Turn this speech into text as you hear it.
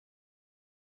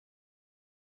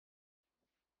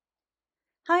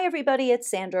Hi everybody, it's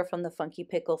Sandra from the Funky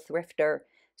Pickle Thrifter.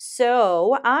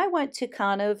 So I went to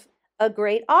kind of a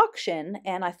great auction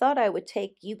and I thought I would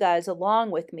take you guys along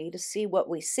with me to see what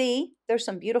we see. There's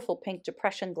some beautiful pink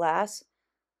depression glass.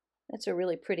 That's a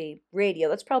really pretty radio.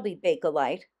 That's probably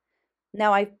Bakelite.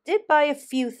 Now I did buy a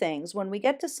few things. When we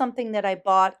get to something that I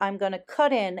bought, I'm going to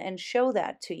cut in and show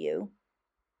that to you.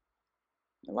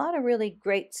 A lot of really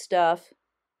great stuff.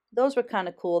 Those were kind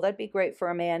of cool. That'd be great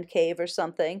for a man cave or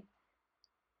something.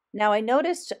 Now, I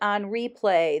noticed on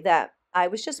replay that I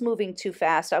was just moving too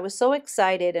fast. I was so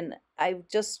excited and I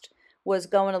just was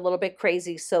going a little bit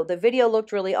crazy. So the video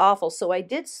looked really awful. So I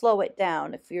did slow it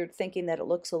down. If you're thinking that it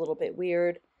looks a little bit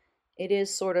weird, it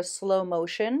is sort of slow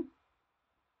motion.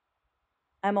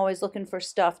 I'm always looking for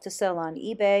stuff to sell on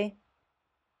eBay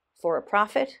for a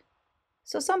profit.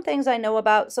 So some things I know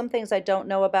about, some things I don't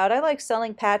know about. I like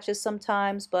selling patches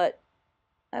sometimes, but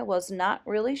I was not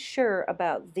really sure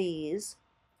about these.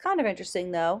 Kind of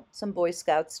interesting though, some Boy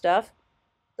Scout stuff.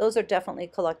 Those are definitely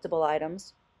collectible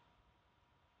items.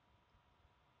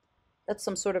 That's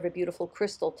some sort of a beautiful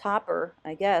crystal topper,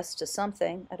 I guess, to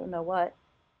something. I don't know what.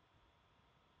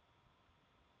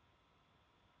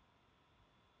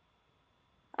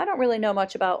 I don't really know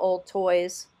much about old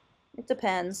toys. It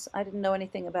depends. I didn't know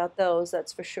anything about those,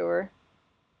 that's for sure.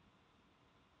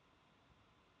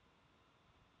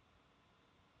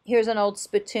 Here's an old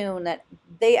spittoon that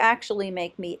they actually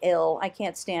make me ill. I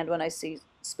can't stand when I see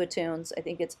spittoons. I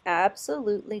think it's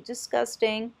absolutely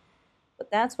disgusting,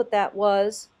 but that's what that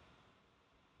was.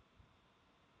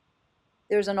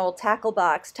 There's an old tackle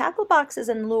box. Tackle boxes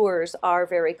and lures are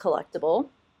very collectible.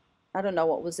 I don't know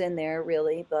what was in there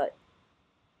really, but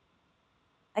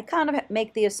I kind of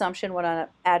make the assumption when I'm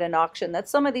at an auction that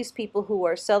some of these people who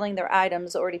are selling their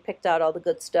items already picked out all the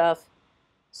good stuff.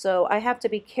 So I have to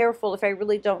be careful if I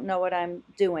really don't know what I'm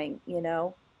doing, you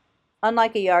know.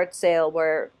 Unlike a yard sale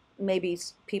where maybe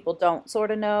people don't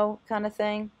sort of know kind of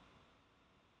thing.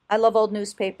 I love old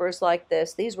newspapers like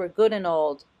this. These were good and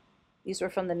old. These were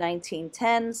from the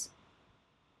 1910s.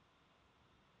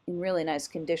 In really nice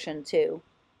condition too.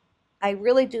 I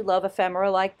really do love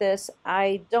ephemera like this.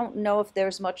 I don't know if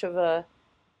there's much of a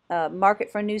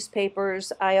market for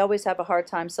newspapers. I always have a hard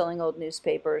time selling old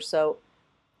newspapers, so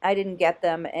I didn't get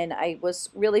them, and I was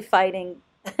really fighting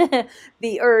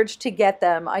the urge to get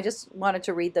them. I just wanted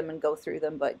to read them and go through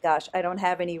them, but gosh, I don't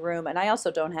have any room, and I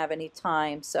also don't have any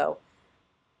time, so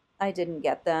I didn't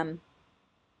get them.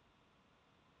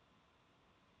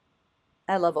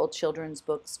 I love old children's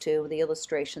books too. The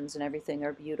illustrations and everything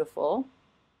are beautiful.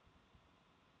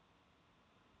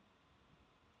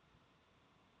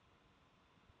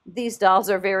 These dolls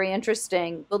are very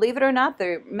interesting. Believe it or not,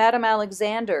 they're Madame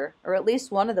Alexander, or at least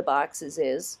one of the boxes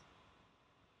is.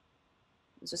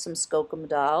 These are some Skookum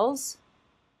dolls.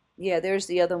 Yeah, there's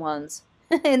the other ones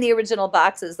in the original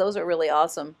boxes. Those are really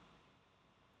awesome.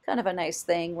 Kind of a nice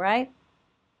thing, right?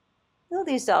 Though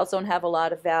these dolls don't have a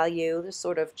lot of value. They're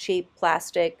sort of cheap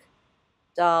plastic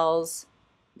dolls.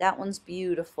 That one's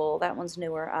beautiful. That one's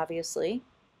newer, obviously.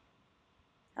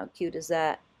 How cute is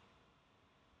that?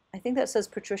 I think that says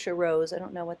Patricia Rose. I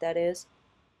don't know what that is.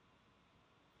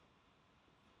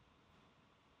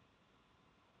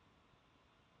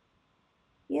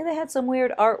 Yeah, they had some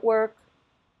weird artwork.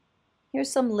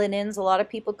 Here's some linens. A lot of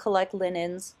people collect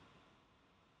linens.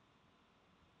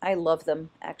 I love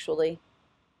them, actually.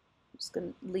 I'm just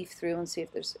going to leaf through and see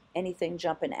if there's anything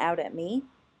jumping out at me.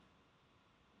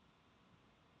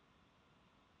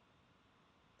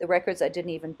 The records I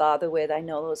didn't even bother with. I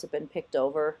know those have been picked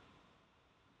over.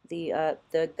 The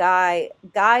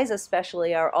guys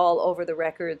especially are all over the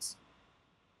records,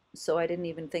 so I didn't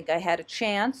even think I had a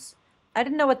chance. I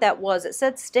didn't know what that was. It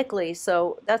said Stickley,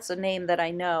 so that's a name that I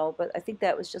know, but I think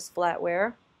that was just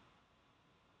flatware.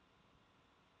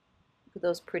 Look at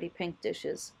those pretty pink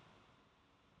dishes.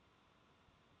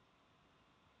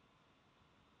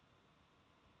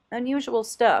 Unusual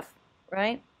stuff,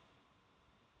 right?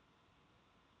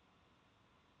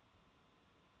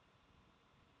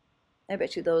 I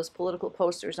bet you those political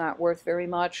posters aren't worth very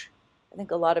much. I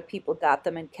think a lot of people got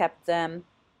them and kept them.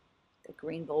 The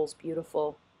green bowl's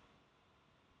beautiful.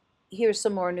 Here's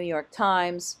some more New York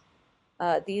Times.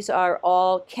 These are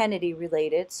all Kennedy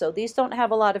related, so these don't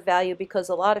have a lot of value because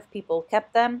a lot of people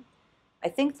kept them. I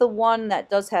think the one that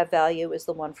does have value is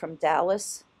the one from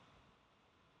Dallas.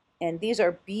 And these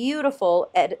are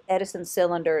beautiful Edison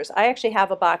cylinders. I actually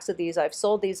have a box of these. I've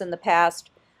sold these in the past.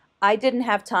 I didn't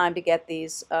have time to get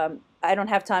these. I don't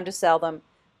have time to sell them,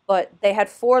 but they had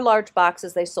 4 large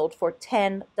boxes. They sold for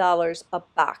 $10 a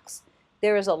box.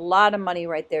 There is a lot of money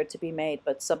right there to be made,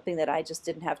 but something that I just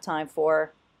didn't have time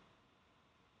for.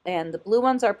 And the blue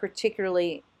ones are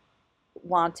particularly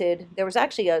wanted. There was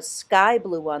actually a sky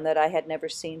blue one that I had never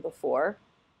seen before.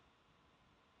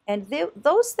 And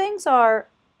those things are,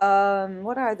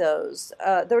 what are those?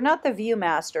 They're not the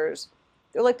Viewmasters.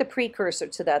 They're like the precursor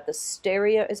to that. The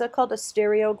stereo, is that called a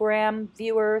stereogram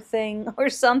viewer thing or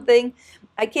something?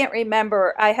 I can't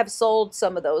remember. I have sold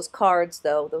some of those cards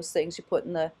though, those things you put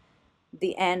in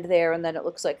the end there, and then it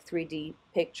looks like 3D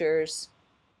pictures.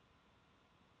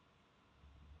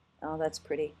 Oh, that's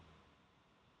pretty.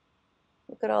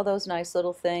 Look at all those nice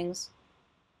little things.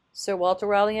 Sir Walter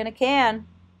Raleigh in a can.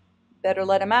 Better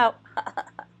let him out.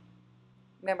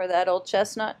 Remember that old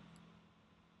chestnut?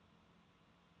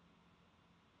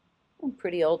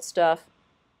 Pretty old stuff.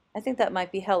 I think that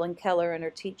might be Helen Keller and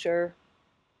her teacher.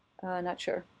 Not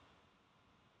sure.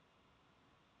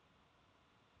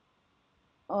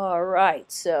 All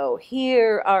right, so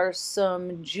here are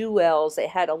some jewels. They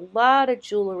had a lot of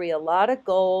jewelry, a lot of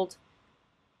gold.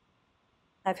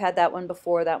 I've had that one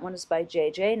before. That one is by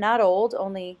JJ. Not old,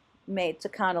 only made to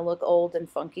kind of look old and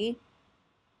funky.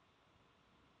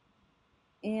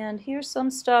 And here's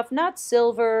some stuff, not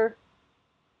silver,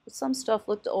 but some stuff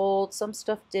looked old, some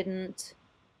stuff didn't.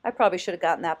 I probably should have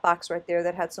gotten that box right there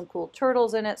that had some cool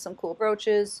turtles in it, some cool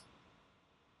brooches.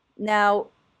 Now,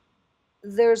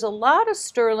 there's a lot of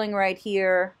sterling right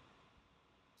here,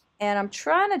 and I'm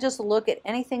trying to just look at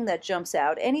anything that jumps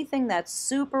out, anything that's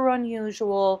super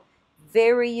unusual,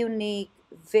 very unique,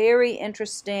 very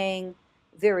interesting,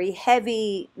 very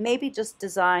heavy, maybe just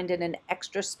designed in an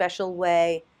extra special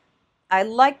way. I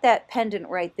like that pendant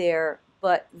right there,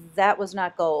 but that was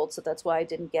not gold, so that's why I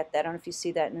didn't get that. I don't know if you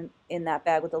see that in that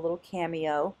bag with a little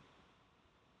cameo.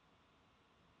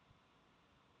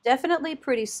 Definitely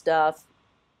pretty stuff.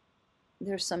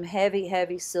 There's some heavy,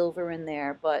 heavy silver in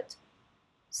there, but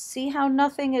see how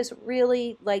nothing is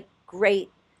really like great,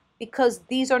 because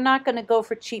these are not going to go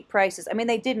for cheap prices. I mean,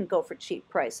 they didn't go for cheap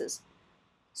prices.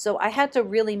 So I had to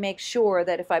really make sure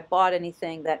that if I bought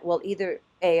anything that, well, either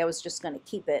A, I was just going to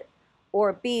keep it,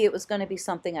 or B, it was going to be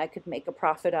something I could make a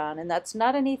profit on. And that's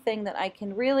not anything that I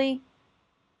can really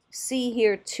see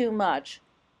here too much.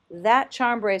 That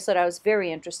charm bracelet I was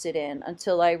very interested in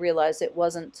until I realized it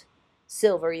wasn't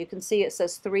silver. You can see it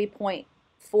says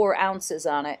 3.4 ounces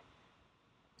on it.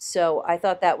 So I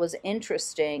thought that was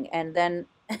interesting. And then,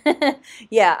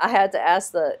 yeah, I had to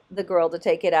ask the girl to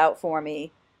take it out for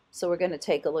me. So we're going to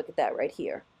take a look at that right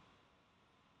here.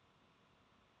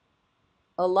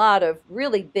 A lot of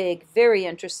really big, very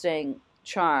interesting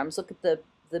charms. Look at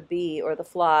the bee or the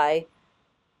fly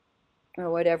or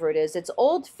whatever it is. It's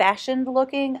old-fashioned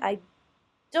looking. I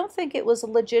don't think it was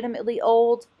legitimately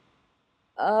old.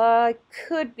 I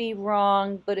could be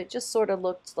wrong, but it just sort of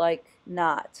looked like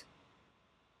not.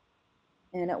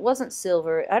 And it wasn't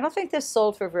silver. I don't think this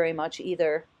sold for very much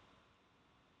either.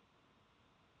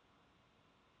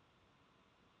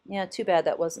 Yeah, too bad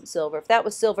that wasn't silver. If that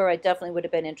was silver, I definitely would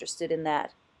have been interested in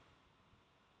that.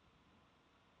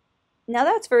 Now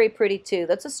that's very pretty too.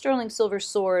 That's a sterling silver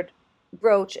sword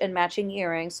brooch and matching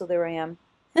earrings. So there I am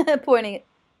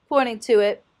pointing to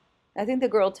it. I think the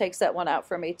girl takes that one out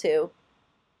for me too.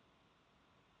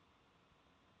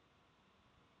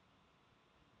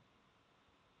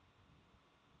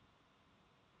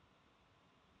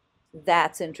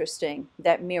 That's interesting.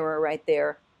 That mirror right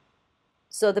there.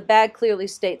 So the bag clearly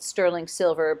states sterling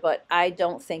silver, but I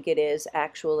don't think it is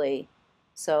actually.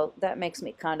 So that makes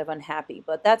me kind of unhappy,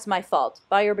 but that's my fault.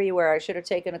 Buyer beware. I should have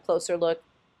taken a closer look.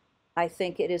 I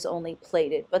think it is only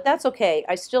plated, but that's okay.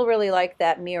 I still really like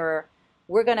that mirror.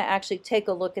 We're going to actually take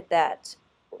a look at that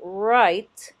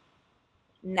right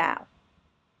now.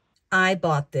 I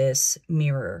bought this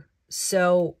mirror.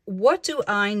 So what do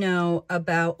I know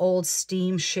about old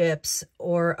steamships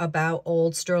or about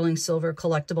old sterling silver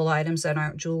collectible items that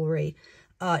aren't jewelry?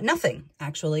 Nothing,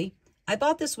 actually. I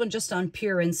bought this one just on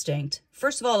pure instinct.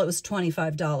 First of all, it was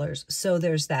 $25, so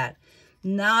there's that.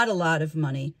 Not a lot of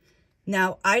money.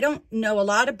 Now, I don't know a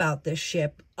lot about this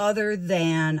ship other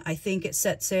than I think it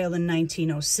set sail in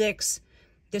 1906.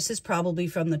 This is probably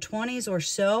from the 20s or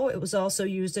so. It was also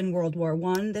used in World War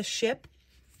I, this ship.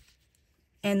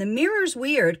 And the mirror's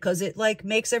weird because it like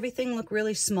makes everything look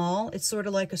really small. It's sort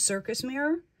of like a circus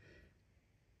mirror.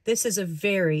 This is a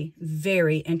very,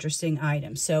 very interesting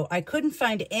item. So I couldn't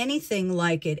find anything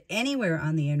like it anywhere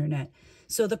on the internet.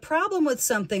 So the problem with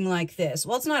something like this,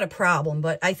 well, it's not a problem,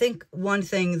 but I think one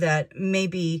thing that may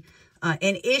be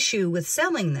an issue with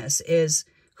selling this is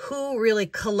who really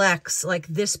collects like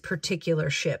this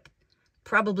particular ship.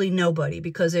 Probably nobody,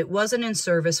 because it wasn't in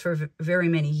service for very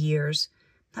many years.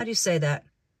 How do you say that?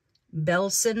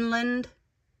 Belsenland?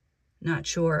 Not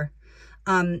sure.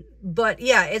 But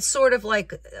yeah, it's sort of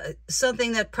like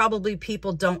something that probably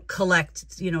people don't collect,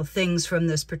 you know, things from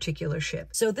this particular ship.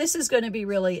 So this is going to be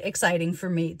really exciting for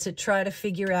me to try to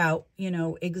figure out, you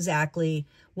know, exactly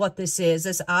what this is.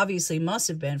 This obviously must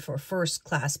have been for first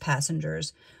class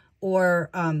passengers, or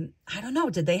I don't know,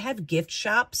 did they have gift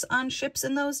shops on ships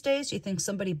in those days? Do you think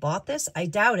somebody bought this? I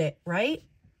doubt it, right?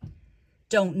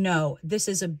 Don't know. This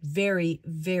is a very,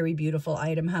 very beautiful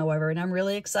item, however, and I'm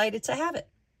really excited to have it.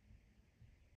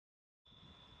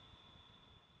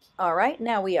 All right,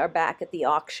 now we are back at the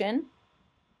auction.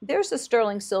 There's a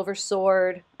sterling silver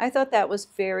sword. I thought that was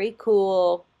very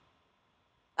cool.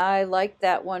 I liked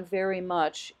that one very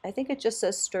much. I think it just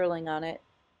says sterling on it.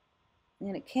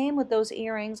 And it came with those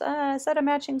earrings. Is that a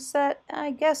matching set?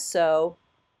 I guess so.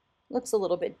 Looks a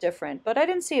little bit different, but I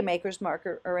didn't see a maker's mark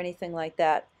or anything like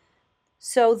that.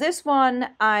 So this one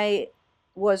I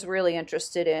was really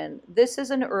interested in. This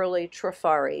is an early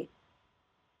TRIFARI,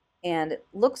 and it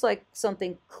looks like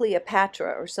something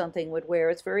Cleopatra or something would wear.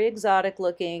 It's very exotic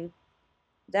looking.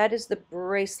 That is the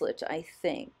bracelet, I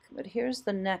think. But here's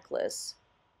the necklace.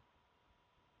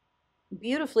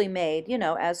 Beautifully made, you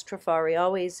know, as TRIFARI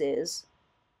always is.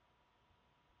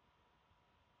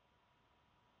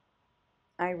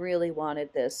 I really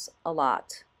wanted this a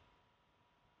lot.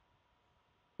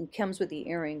 It comes with the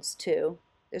earrings too.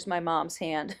 There's my mom's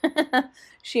hand.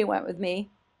 She went with me.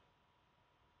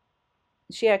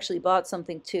 She actually bought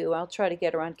something too. I'll try to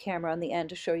get her on camera on the end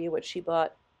to show you what she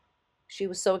bought. She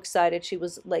was so excited. She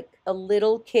was like a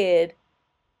little kid.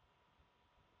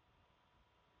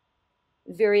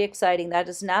 Very exciting. That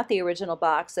is not the original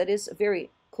box. That is a very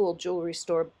cool jewelry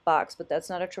store box, but that's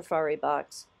not a TRIFARI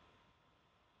box.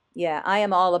 Yeah, I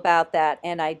am all about that,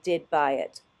 and I did buy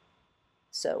it.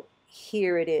 So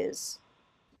here it is.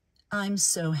 I'm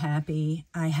so happy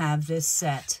I have this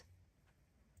set.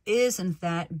 Isn't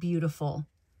that beautiful?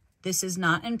 This is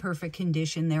not in perfect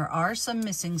condition. There are some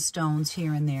missing stones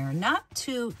here and there. Not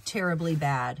too terribly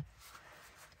bad.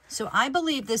 So I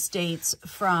believe this dates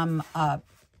from,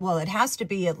 well, it has to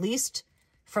be at least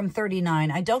from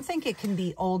 39. I don't think it can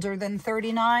be older than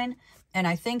 39. And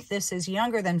I think this is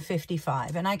younger than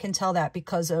 55. And I can tell that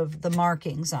because of the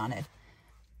markings on it.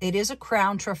 It is a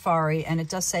crown TRIFARI, and it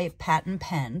does say patent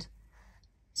penned.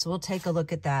 So we'll take a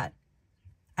look at that.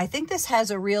 I think this has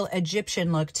a real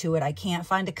Egyptian look to it. I can't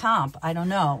find a comp. I don't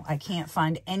know. I can't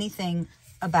find anything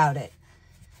about it.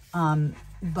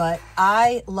 But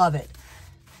I love it.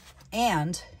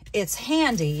 And it's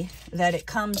handy that it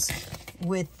comes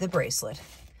with the bracelet.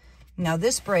 Now,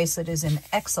 this bracelet is in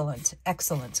excellent,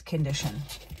 excellent condition.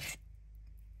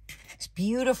 It's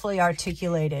beautifully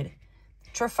articulated.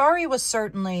 TRIFARI was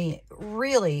certainly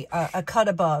really a cut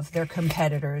above their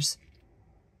competitors.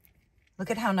 Look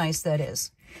at how nice that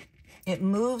is. It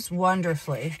moves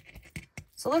wonderfully.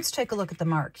 So let's take a look at the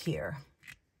mark here.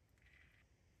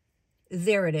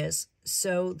 There it is.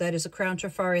 So that is a crown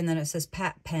TRIFARI, and then it says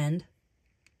patent penned.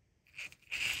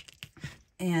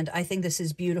 And I think this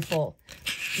is beautiful.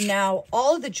 Now,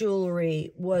 all of the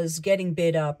jewelry was getting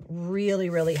bid up really,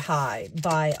 really high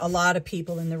by a lot of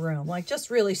people in the room. Like, just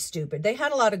really stupid. They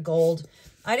had a lot of gold.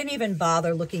 I didn't even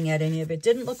bother looking at any of it.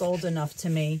 Didn't look old enough to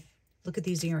me. Look at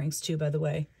these earrings too, by the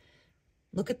way.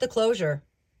 Look at the closure.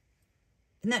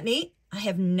 Isn't that neat? I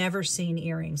have never seen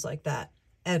earrings like that,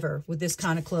 ever, with this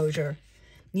kind of closure.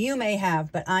 You may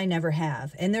have, but I never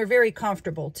have. And they're very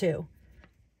comfortable too.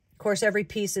 Of course, every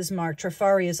piece is marked.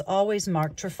 TRIFARI is always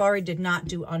marked. TRIFARI did not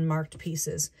do unmarked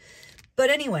pieces.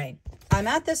 But anyway, I'm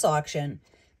at this auction.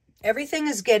 Everything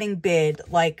is getting bid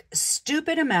like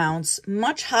stupid amounts,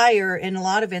 much higher in a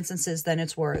lot of instances than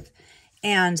it's worth.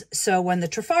 And so when the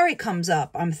TRIFARI comes up,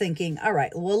 I'm thinking, all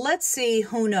right, well, let's see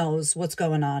who knows what's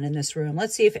going on in this room.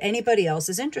 Let's see if anybody else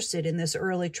is interested in this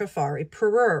early TRIFARI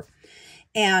Perur.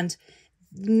 And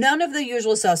none of the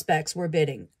usual suspects were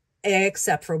bidding,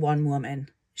 except for one woman.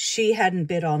 She hadn't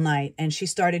bid all night, and she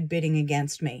started bidding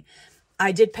against me.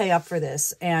 I did pay up for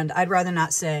this, and I'd rather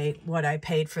not say what I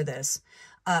paid for this.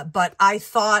 But I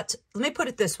thought, let me put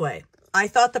it this way. I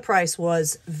thought the price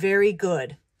was very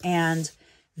good. And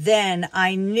then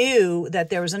I knew that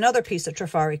there was another piece of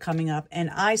TRIFARI coming up, and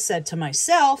I said to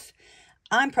myself,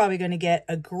 I'm probably going to get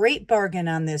a great bargain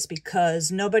on this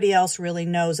because nobody else really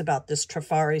knows about this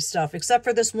TRIFARI stuff except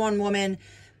for this one woman,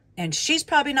 and she's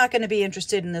probably not going to be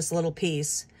interested in this little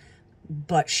piece,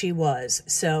 but she was.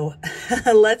 So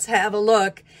let's have a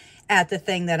look at the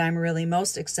thing that I'm really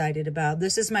most excited about.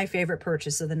 This is my favorite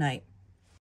purchase of the night.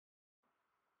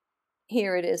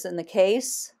 Here it is in the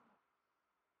case.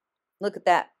 Look at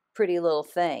that pretty little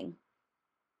thing.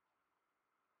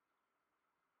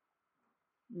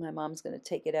 My mom's going to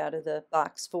take it out of the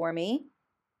box for me.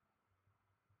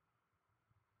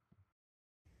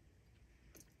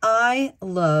 I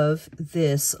love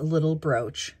this little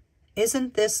brooch.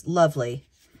 Isn't this lovely?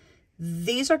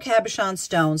 These are cabochon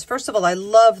stones. First of all, I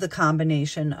love the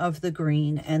combination of the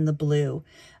green and the blue.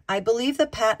 I believe the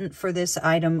patent for this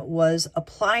item was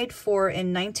applied for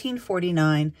in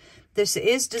 1949. This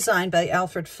is designed by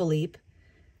Alfred Philippe.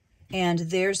 And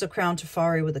there's a crown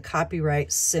TRIFARI with a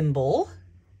copyright symbol.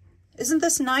 Isn't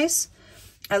this nice?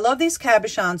 I love these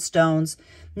cabochon stones.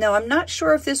 Now, I'm not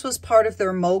sure if this was part of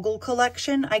their mogul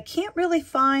collection. I can't really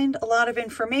find a lot of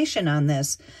information on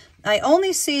this. I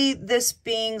only see this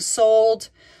being sold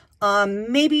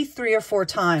maybe 3 or 4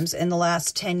 times in the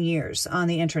last 10 years on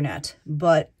the internet.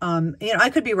 But, you know, I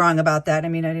could be wrong about that. I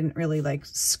mean, I didn't really like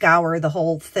scour the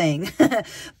whole thing.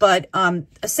 But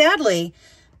sadly,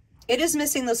 it is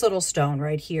missing this little stone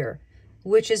right here,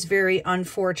 which is very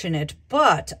unfortunate.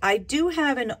 But I do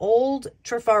have an old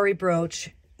TRIFARI brooch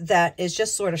that is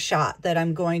just sort of shot that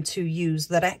I'm going to use,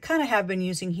 that I kind of have been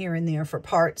using here and there for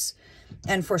parts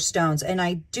and for stones. And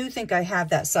I do think I have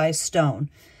that size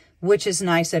stone, which is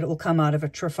nice that it will come out of a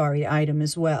TRIFARI item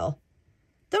as well.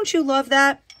 Don't you love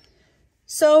that?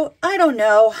 So I don't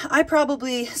know. I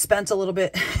probably spent a little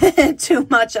bit too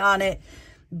much on it,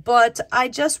 but I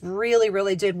just really,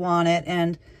 really did want it.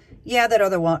 And yeah, that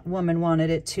other woman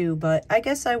wanted it too, but I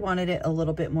guess I wanted it a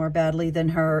little bit more badly than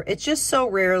her. It's just so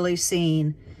rarely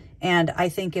seen, and I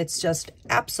think it's just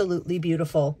absolutely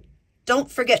beautiful.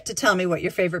 Don't forget to tell me what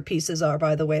your favorite pieces are,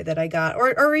 by the way, that I got,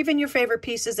 or even your favorite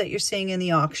pieces that you're seeing in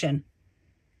the auction.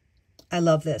 I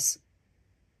love this.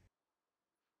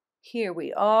 Here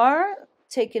we are,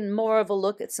 taking more of a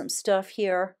look at some stuff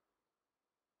here.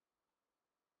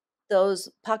 Those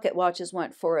pocket watches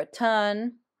went for a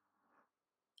ton.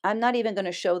 I'm not even going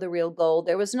to show the real gold.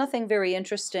 There was nothing very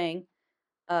interesting.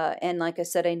 And like I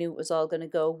said, I knew it was all going to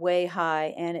go way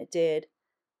high, and it did.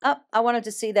 Oh, I wanted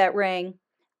to see that ring.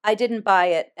 I didn't buy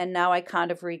it, and now I kind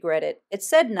of regret it. It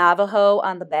said Navajo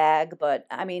on the bag, but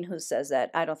I mean, who says that?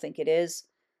 I don't think it is.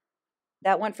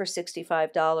 That went for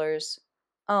 $65.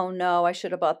 Oh no, I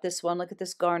should have bought this one. Look at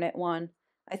this garnet one.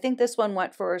 I think this one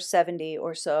went for 70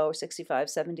 or so, 65,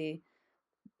 70.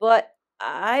 But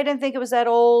I didn't think it was that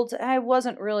old. I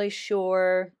wasn't really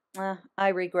sure. I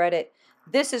regret it.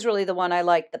 This is really the one I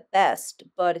like the best,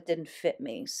 but it didn't fit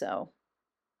me, so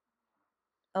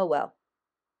oh well.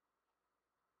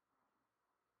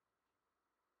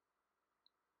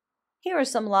 Here are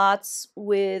some lots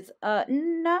with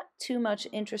not too much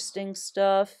interesting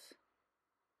stuff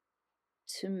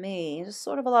to me. Just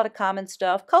sort of a lot of common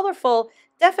stuff. Colorful,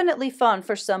 definitely fun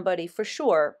for somebody, for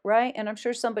sure, right? And I'm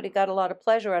sure somebody got a lot of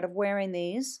pleasure out of wearing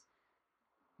these.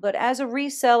 But as a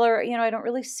reseller, you know, I don't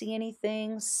really see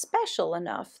anything special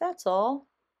enough. That's all.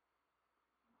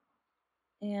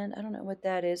 And I don't know what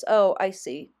that is. Oh, I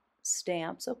see.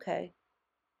 Stamps. Okay.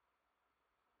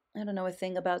 I don't know a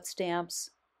thing about stamps.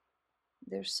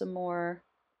 There's some more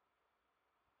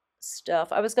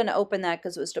stuff. I was going to open that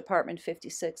because it was Department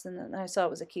 56, and then I saw it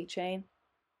was a keychain.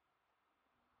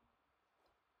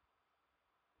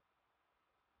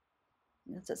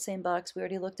 That's that same box we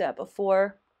already looked at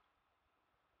before.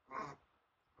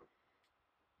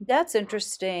 That's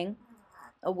interesting.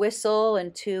 A whistle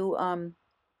and 2, are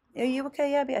you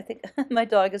okay, Abby? I think my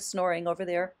dog is snoring over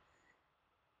there.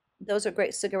 Those are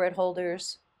great cigarette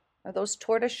holders. Are those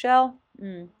tortoiseshell?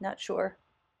 Not sure.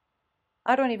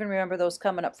 I don't even remember those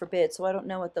coming up for bid, so I don't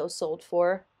know what those sold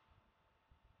for.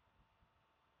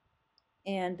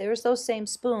 And there's those same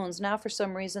spoons. Now for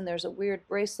some reason there's a weird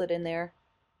bracelet in there.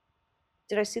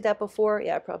 Did I see that before?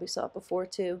 Yeah, I probably saw it before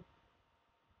too.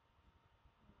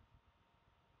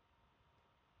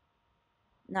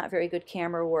 Not very good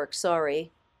camera work,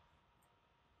 sorry.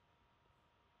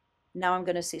 Now I'm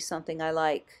going to see something I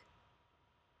like.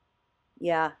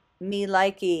 Yeah, me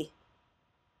likey.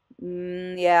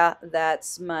 Yeah,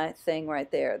 that's my thing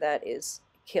right there. That is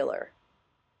killer.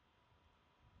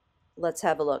 Let's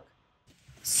have a look.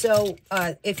 So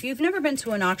if you've never been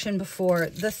to an auction before,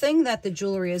 the thing that the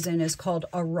jewelry is in is called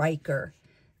a Riker.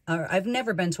 I've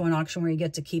never been to an auction where you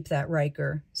get to keep that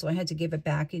Riker, so I had to give it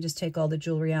back. You just take all the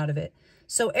jewelry out of it.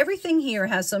 So everything here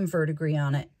has some verdigris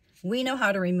on it. We know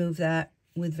how to remove that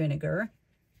with vinegar.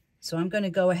 So I'm going to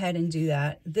go ahead and do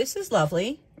that. This is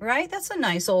lovely, right? That's a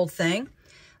nice old thing.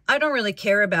 I don't really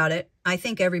care about it. I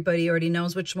think everybody already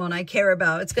knows which one I care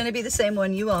about. It's going to be the same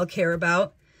one you all care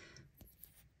about.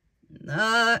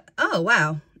 Oh,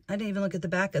 wow. I didn't even look at the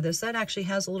back of this. That actually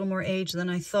has a little more age than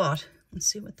I thought. Let's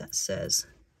see what that says.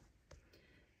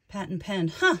 Patent pen.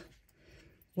 Huh.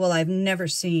 Well, I've never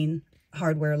seen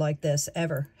hardware like this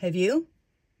ever. Have you?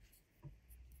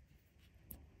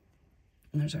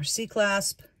 And there's our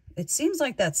C-clasp. It seems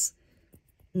like that's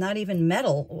not even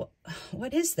metal.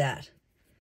 What is that?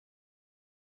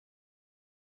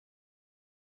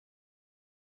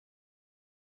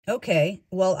 Okay,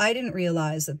 well, I didn't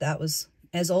realize that that was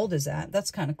as old as that.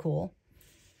 That's kind of cool.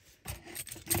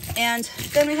 And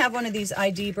then we have one of these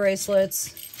ID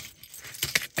bracelets.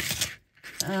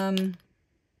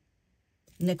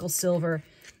 Nickel silver.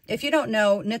 If you don't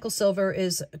know, nickel silver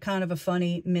is kind of a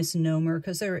funny misnomer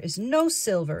because there is no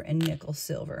silver in nickel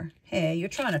silver. Hey, you're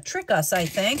trying to trick us, I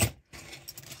think.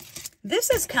 This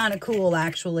is kind of cool,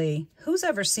 actually. Who's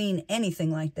ever seen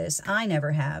anything like this? I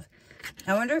never have.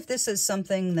 I wonder if this is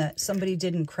something that somebody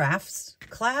did in crafts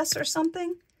class or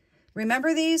something.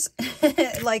 Remember these?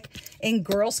 Like in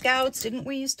Girl Scouts, didn't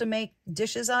we used to make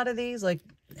dishes out of these? Like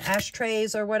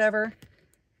ashtrays or whatever?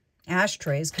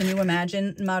 Ashtrays. Can you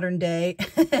imagine modern day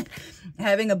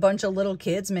having a bunch of little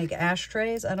kids make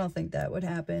ashtrays? I don't think that would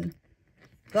happen.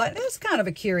 But it's kind of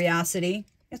a curiosity.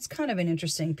 It's kind of an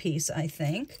interesting piece, I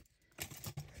think.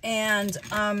 And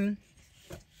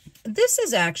this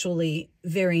is actually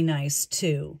very nice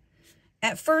too.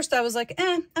 At first I was like,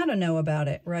 I don't know about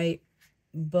it, right?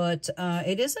 But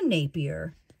it is a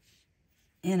Napier.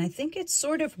 And I think it's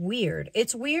sort of weird.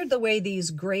 It's weird the way these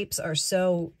grapes are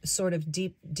so sort of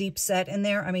deep set in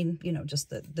there. I mean, you know, just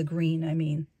the green, I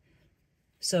mean.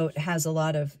 So it has a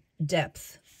lot of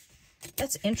depth.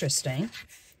 That's interesting.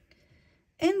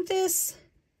 And this,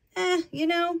 you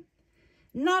know,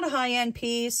 not a high-end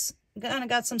piece. Kind of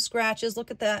got some scratches.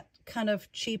 Look at that kind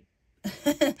of cheap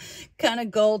kind of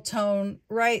gold tone,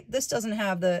 right? This doesn't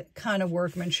have the kind of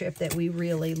workmanship that we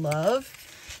really love.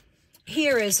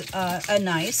 Here is a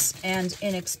nice and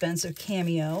inexpensive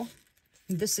cameo.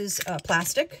 This is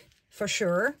plastic for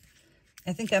sure.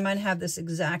 I think I might have this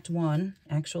exact one.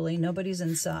 Actually, nobody's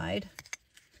inside.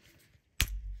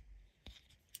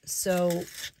 So,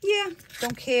 yeah,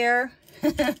 don't care.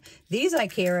 These I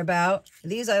care about.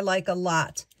 These I like a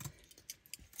lot.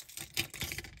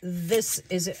 This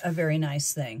is a very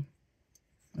nice thing.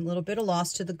 A little bit of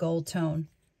loss to the gold tone.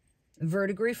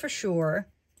 Verdigris for sure.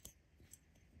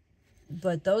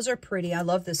 But those are pretty. I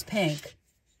love this pink.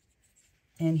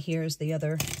 And here's the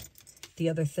other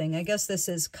thing. I guess this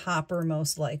is copper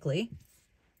most likely.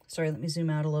 Sorry, let me zoom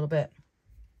out a little bit.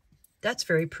 That's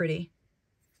very pretty.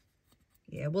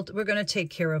 Yeah, we're going to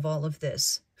take care of all of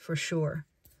this for sure.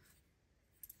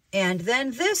 And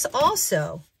then this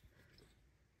also.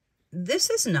 This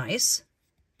is nice.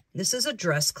 This is a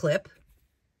dress clip.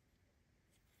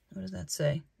 What does that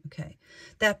say? Okay.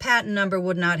 That patent number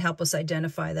would not help us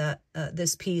identify that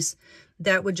this piece.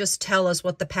 That would just tell us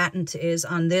what the patent is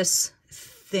on this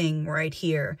thing right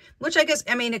here, which I guess,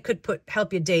 I mean, it could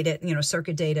help you date it, you know,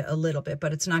 circuit data a little bit,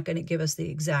 but it's not going to give us the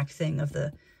exact thing of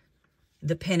the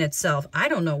pin itself. I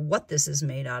don't know what this is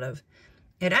made out of.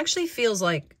 It actually feels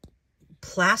like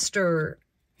plaster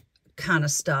kind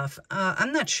of stuff.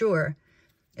 I'm not sure.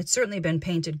 It's certainly been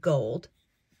painted gold,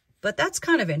 but that's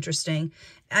kind of interesting.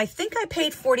 I think I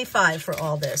paid $45 for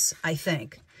all this, I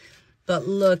think. But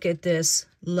look at this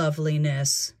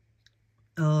loveliness.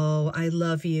 Oh, I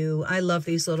love you. I love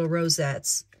these little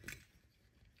rosettes.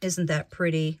 Isn't that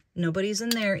pretty? Nobody's in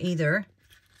there either.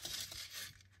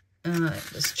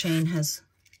 This chain has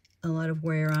a lot of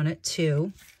wear on it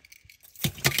too.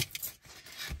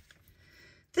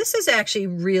 This is actually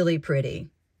really pretty.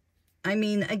 I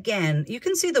mean, again, you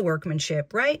can see the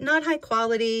workmanship, right? Not high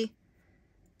quality.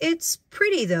 It's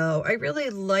pretty though. I really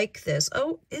like this.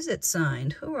 Oh, is it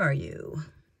signed? Who are you?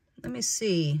 Let me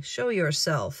see. Show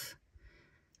yourself.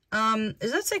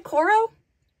 Does that say Coro?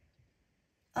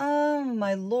 Oh,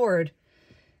 my Lord.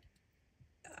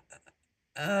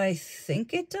 I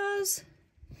think it does.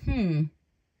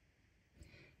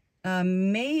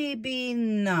 Maybe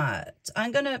not.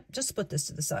 I'm going to just put this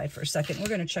to the side for a second. We're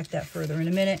going to check that further in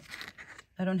a minute.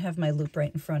 I don't have my loop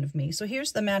right in front of me. So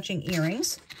here's the matching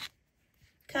earrings.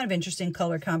 Kind of interesting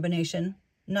color combination.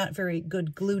 Not very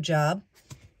good glue job.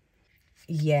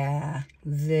 Yeah,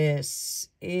 this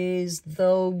is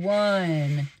the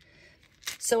one.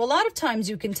 So a lot of times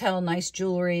you can tell nice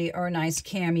jewelry or nice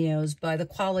cameos by the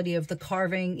quality of the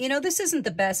carving. You know, this isn't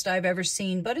the best I've ever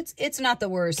seen, but it's not the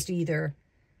worst either,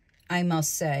 I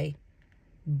must say.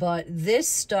 But this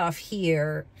stuff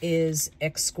here is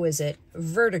exquisite.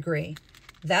 Verdigris.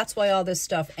 That's why all this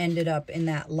stuff ended up in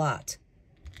that lot.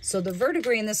 So the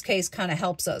verdigris in this case kind of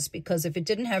helps us, because if it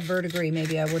didn't have verdigris,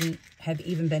 maybe I wouldn't have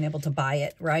even been able to buy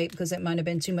it, right? Because it might have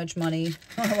been too much money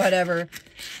or whatever.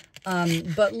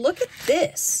 But look at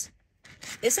this.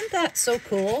 Isn't that so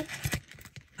cool?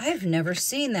 I've never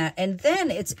seen that. And then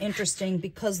it's interesting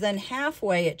because then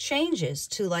halfway it changes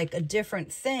to like a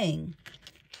different thing.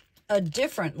 a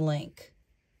different link.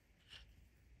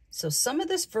 So some of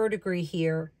this verdigris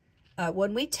here,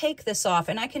 when we take this off,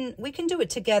 and we can do it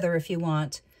together if you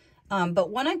want, but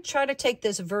when I try to take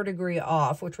this verdigris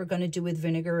off, which we're going to do with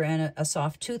vinegar and a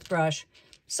soft toothbrush,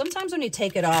 sometimes when you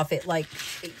take it off,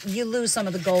 you lose some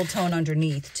of the gold tone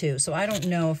underneath too. So I don't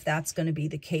know if that's going to be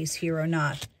the case here or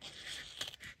not.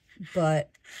 But,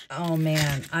 oh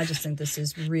man, I just think this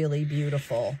is really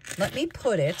beautiful. Let me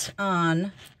put it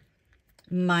on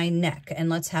my neck, and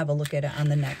let's have a look at it on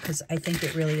the neck, because I think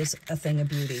it really is a thing of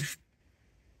beauty.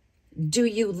 Do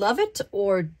you love it,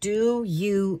 or do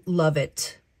you love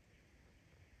it?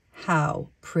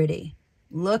 How pretty.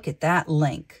 Look at that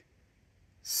link.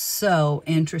 So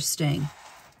interesting.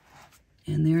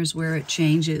 And there's where it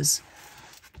changes.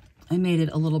 I made it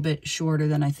a little bit shorter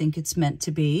than I think it's meant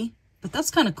to be, but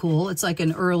that's kind of cool. It's like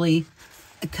an early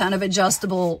kind of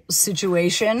adjustable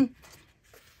situation.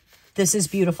 This is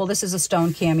beautiful. This is a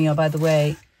stone cameo, by the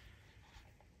way.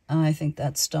 I think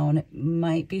that's stone. It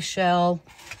might be shell.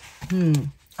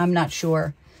 I'm not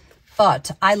sure.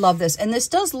 But I love this. And this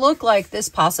does look like this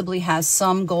possibly has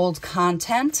some gold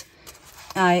content.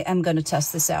 I am going to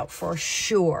test this out for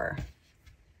sure.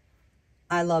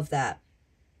 I love that.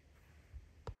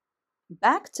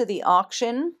 Back to the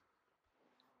auction.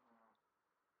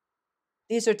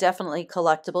 These are definitely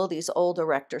collectible, these old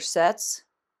erector sets.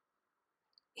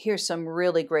 Here's some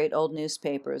really great old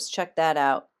newspapers. Check that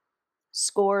out.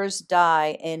 Scores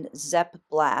die in Zepp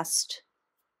Blast.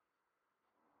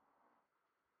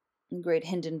 Great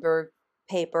Hindenburg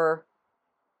paper.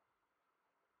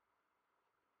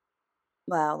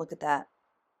 Wow, look at that.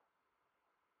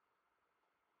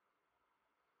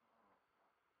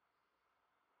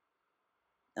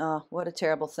 Oh, what a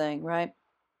terrible thing, right?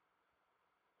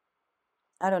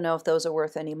 I don't know if those are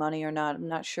worth any money or not. I'm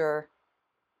not sure.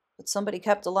 But somebody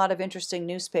kept a lot of interesting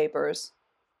newspapers.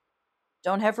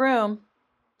 Don't have room.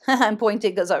 I'm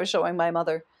pointing because I was showing my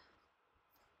mother.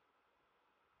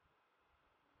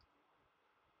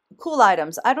 Cool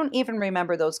items. I don't even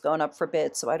remember those going up for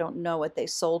bid, so I don't know what they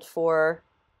sold for.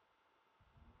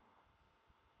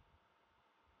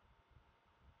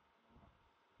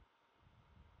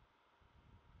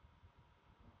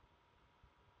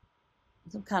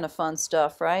 Some kind of fun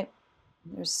stuff, right?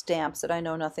 There's stamps that I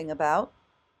know nothing about.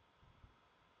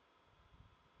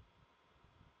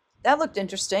 That looked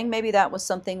interesting. Maybe that was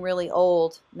something really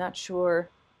old. Not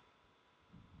sure.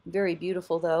 Very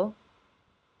beautiful, though.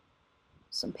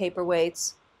 Some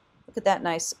paperweights. Look at that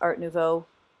nice Art Nouveau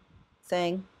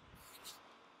thing.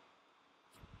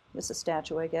 It's a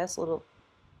statue, I guess.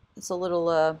 It's a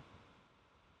little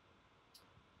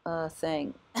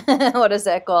thing. What is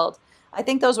that called? I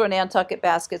think those were Nantucket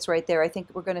baskets right there. I think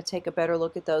we're going to take a better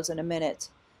look at those in a minute.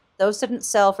 Those didn't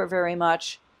sell for very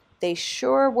much. They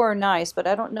sure were nice, but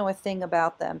I don't know a thing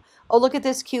about them. Oh, look at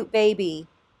this cute baby.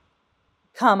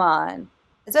 Come on.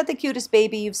 Is that the cutest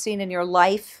baby you've seen in your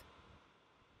life?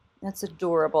 That's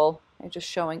adorable. I'm just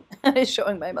showing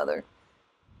my mother.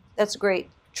 That's great.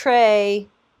 Tray.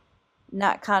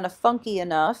 Not kind of funky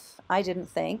enough, I didn't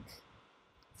think.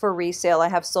 For resale, I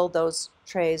have sold those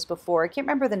trays before. I can't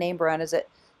remember the name brand. Is it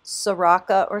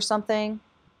Sriracha or something?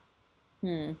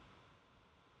 That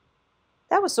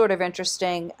was sort of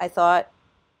interesting, I thought.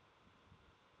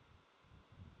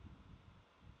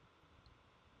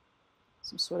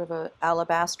 Some sort of a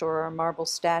alabaster or a marble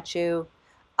statue.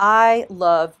 I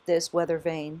love this weather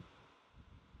vane.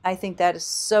 I think that is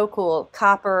so cool.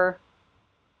 Copper.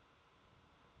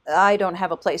 I don't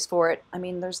have a place for it. I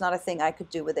mean, there's not a thing I could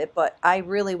do with it, but I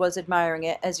really was admiring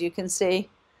it, as you can see.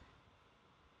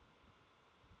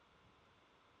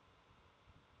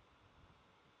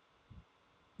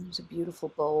 There's a beautiful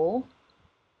bowl.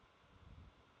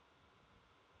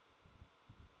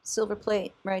 Silver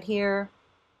plate right here.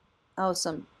 Oh,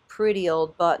 some pretty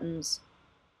old buttons.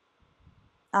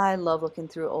 I love looking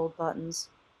through old buttons.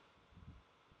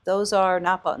 Those are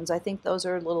not buttons. I think those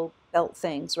are little belt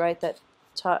things, right? That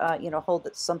hold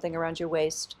something around your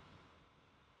waist.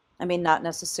 I mean, not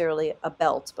necessarily a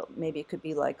belt, but maybe it could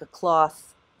be like a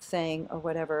cloth thing or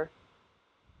whatever.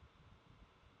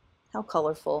 How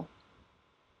colorful.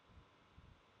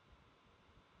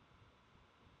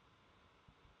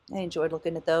 I enjoyed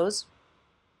looking at those.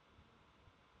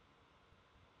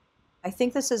 I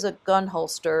think this is a gun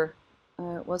holster.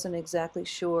 Wasn't exactly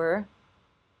sure.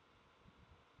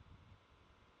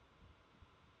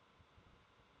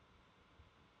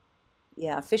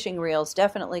 Yeah, fishing reels,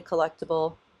 definitely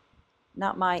collectible.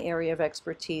 Not my area of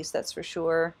expertise, that's for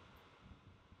sure.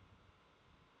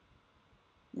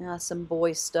 Yeah, some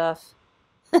boy stuff.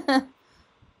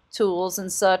 Tools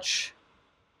and such.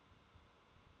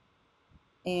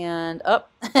 And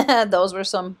up, those were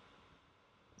some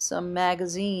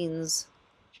magazines.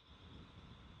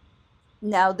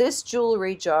 Now this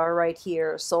jewelry jar right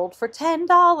here sold for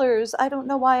 $10. I don't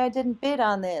know why I didn't bid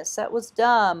on this. That was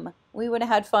dumb. We would have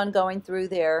had fun going through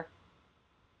there.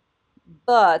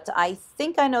 But I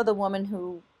think I know the woman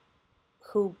who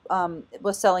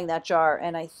was selling that jar,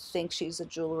 and I think she's a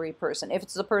jewelry person. If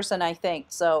it's the person I think,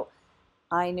 so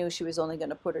I knew she was only going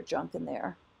to put her junk in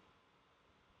there.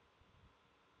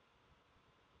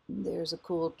 There's a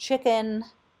cool chicken.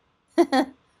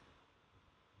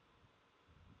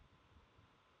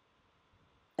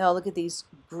 Oh, look at these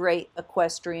great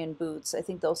equestrian boots. I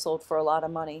think those sold for a lot of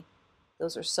money.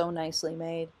 Those are so nicely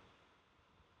made.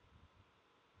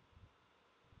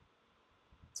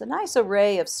 It's a nice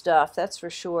array of stuff, that's for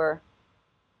sure.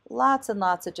 Lots and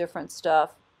lots of different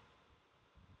stuff.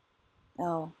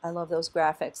 Oh, I love those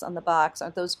graphics on the box.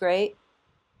 Aren't those great?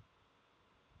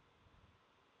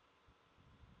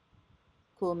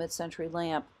 Cool mid-century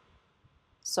lamp.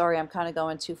 Sorry, I'm kind of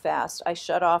going too fast. I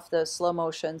shut off the slow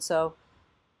motion, so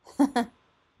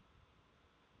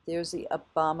there's the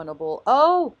abominable.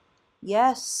 Oh,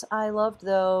 yes, I loved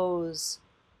those.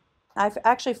 I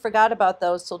actually forgot about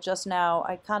those till just now.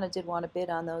 I kind of did want to bid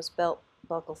on those belt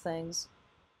buckle things.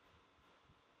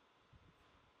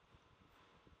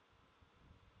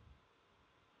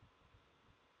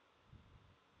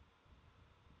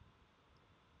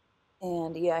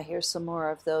 And yeah, here's some more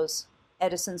of those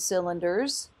Edison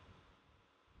cylinders.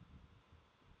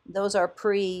 Those are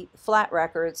pre-flat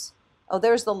records. Oh,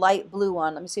 there's the light blue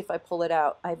one. Let me see if I pull it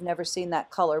out. I've never seen that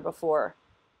color before.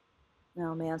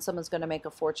 Oh man, someone's going to make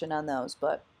a fortune on those,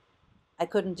 but I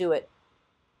couldn't do it.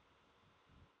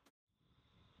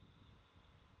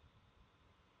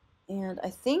 And I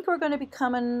think we're going to be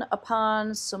coming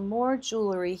upon some more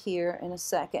jewelry here in a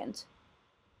second.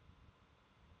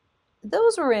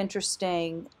 Those were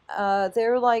interesting.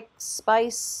 They're like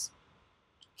spice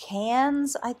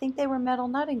cans. I think they were metal,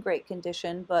 not in great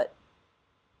condition, but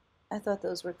I thought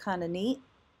those were kind of neat.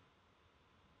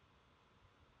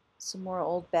 Some more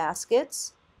old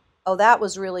baskets. Oh, that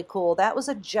was really cool. That was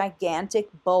a gigantic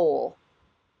bowl.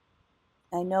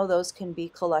 I know those can be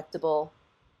collectible.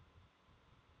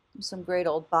 Some great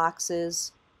old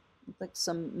boxes, like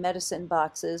some medicine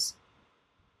boxes.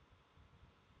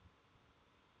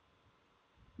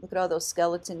 Look at all those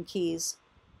skeleton keys.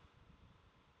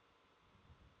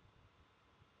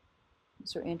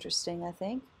 Those are interesting, I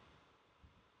think.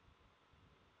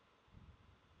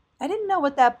 I didn't know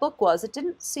what that book was. It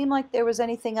didn't seem like there was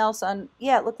anything else on.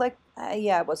 Yeah, it looked like,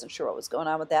 yeah, I wasn't sure what was going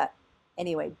on with that.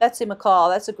 Anyway, Betsy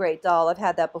McCall, that's a great doll. I've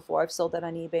had that before. I've sold that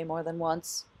on eBay more than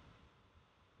once.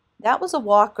 That was a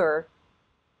Walker.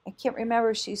 I can't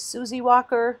remember if she's Susie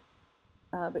Walker,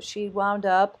 but she wound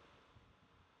up.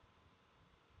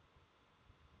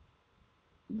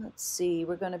 Let's see,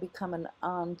 we're going to be coming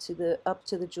on to up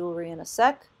to the jewelry in a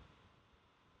sec.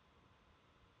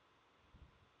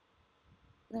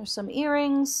 There's some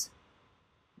earrings,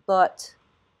 but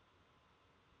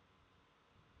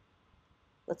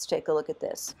let's take a look at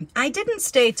this. I didn't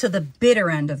stay to the bitter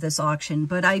end of this auction,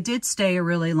 but I did stay a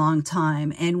really long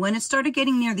time. And when it started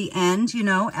getting near the end, you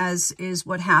know, as is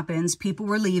what happens, people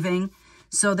were leaving.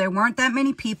 So there weren't that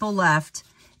many people left.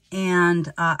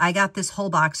 And I got this whole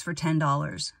box for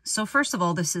 $10. So first of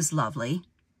all, this is lovely.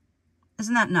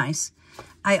 Isn't that nice?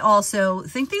 I also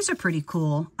think these are pretty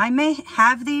cool. I may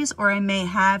have these, or I may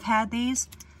have had these.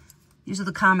 These are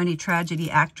the comedy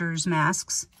tragedy actors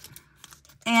masks.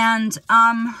 And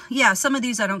yeah, some of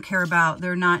these I don't care about.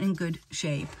 They're not in good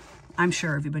shape. I'm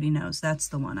sure everybody knows that's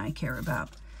the one I care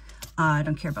about. I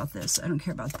don't care about this. I don't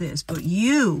care about this. But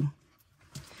you,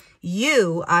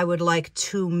 I would like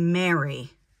to marry.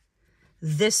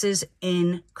 This is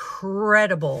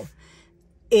incredible.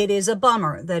 It is a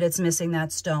bummer that it's missing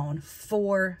that stone,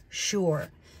 for sure.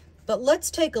 But let's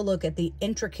take a look at the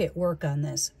intricate work on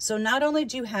this. So not only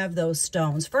do you have those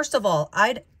stones, first of all,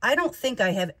 I don't think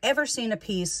I have ever seen a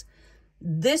piece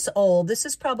this old. This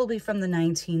is probably from the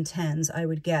 1910s, I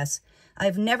would guess.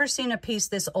 I've never seen a piece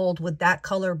this old with that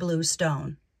color blue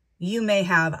stone. You may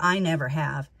have, I never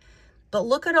have. But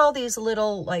look at all these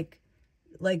little like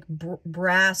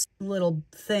brass little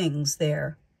things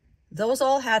there. Those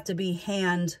all had to be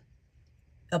hand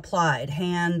applied,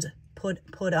 hand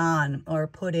put on or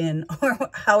put in,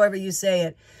 or however you say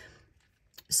it.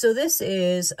 So this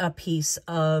is a piece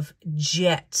of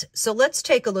jet. So let's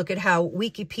take a look at how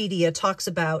Wikipedia talks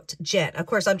about jet. Of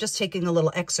course, I'm just taking a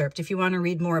little excerpt. If you want to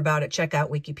read more about it, check out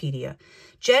Wikipedia.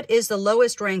 Jet is the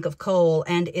lowest rank of coal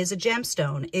and is a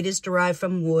gemstone. It is derived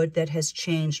from wood that has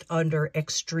changed under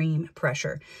extreme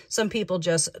pressure. Some people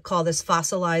just call this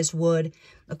fossilized wood.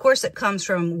 Of course, it comes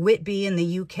from Whitby in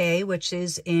the UK, which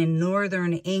is in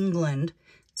northern England.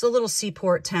 It's a little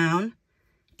seaport town.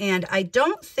 And I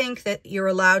don't think that you're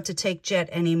allowed to take jet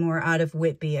anymore out of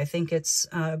Whitby. I think it's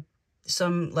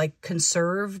some like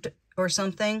conserved or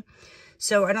something.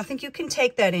 So I don't think you can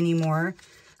take that anymore.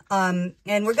 And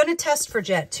we're going to test for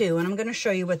jet too. And I'm going to show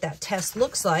you what that test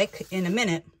looks like in a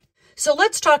minute. So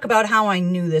let's talk about how I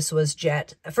knew this was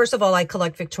jet. First of all, I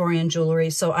collect Victorian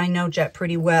jewelry, so I know jet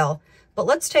pretty well. But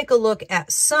let's take a look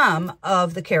at some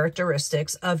of the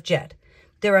characteristics of jet.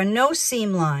 There are no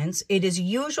seam lines. It is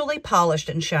usually polished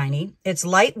and shiny. It's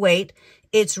lightweight.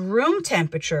 It's room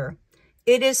temperature.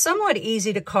 It is somewhat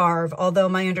easy to carve, although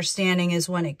my understanding is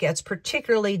when it gets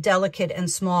particularly delicate and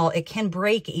small, it can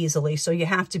break easily, so you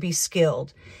have to be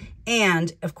skilled.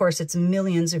 And, of course, it's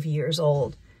millions of years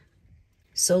old.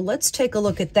 So let's take a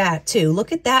look at that, too.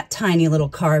 Look at that tiny little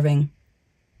carving.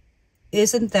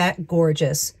 Isn't that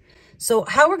gorgeous? So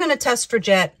how we're going to test for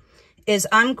jet is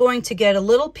I'm going to get a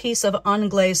little piece of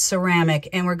unglazed ceramic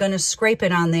and we're going to scrape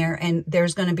it on there, and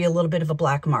there's going to be a little bit of a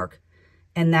black mark.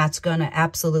 And that's going to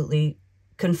absolutely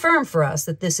confirm for us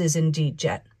that this is indeed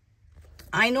jet.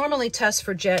 I normally test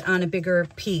for jet on a bigger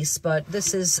piece, but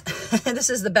this is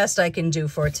this is the best I can do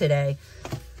for today.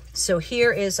 So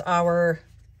here is our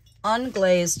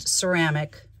unglazed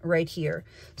ceramic right here.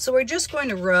 So we're just going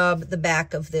to rub the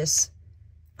back of this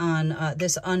on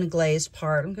this unglazed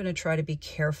part. I'm going to try to be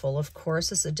careful, of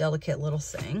course. It's a delicate little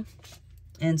thing,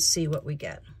 and see what we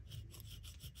get.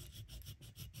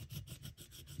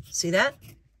 See that?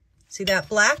 See that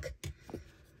black?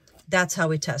 That's how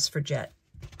we test for jet.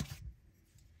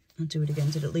 I'll do it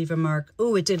again. Did it leave a mark?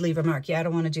 Oh, it did leave a mark. Yeah, I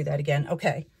don't want to do that again.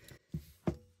 Okay.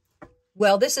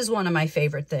 Well, this is one of my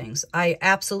favorite things. I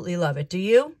absolutely love it. Do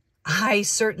you? I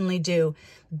certainly do.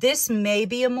 This may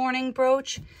be a morning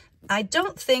brooch. I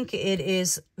don't think it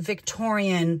is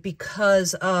Victorian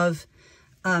because of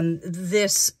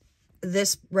this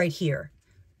right here.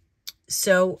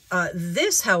 So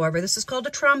this, however, this is called a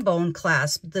trombone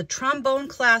clasp. The trombone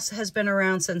clasp has been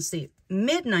around since the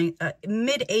mid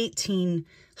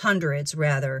 1800s,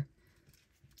 rather.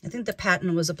 I think the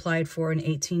patent was applied for in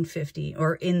 1850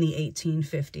 or in the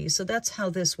 1850s. So that's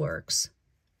how this works.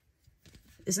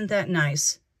 Isn't that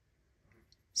nice?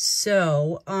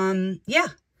 So, yeah.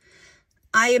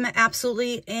 I am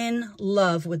absolutely in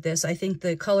love with this. I think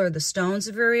the color of the stones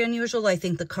are very unusual. I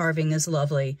think the carving is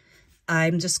lovely.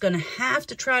 I'm just going to have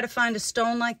to try to find a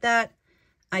stone like that.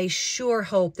 I sure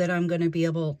hope that I'm going to be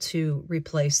able to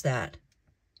replace that.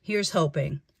 Here's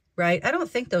hoping, right? I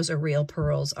don't think those are real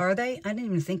pearls, are they? I didn't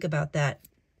even think about that.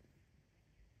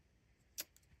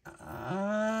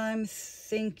 I'm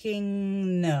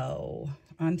thinking no.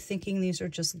 I'm thinking these are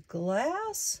just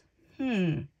glass.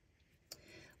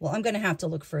 Well, I'm going to have to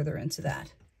look further into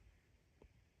that.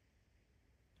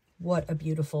 What a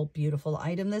beautiful, beautiful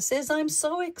item this is. I'm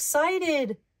so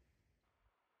excited.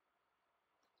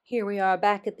 Here we are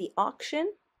back at the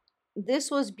auction.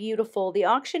 This was beautiful. The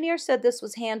auctioneer said this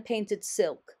was hand-painted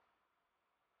silk.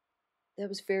 That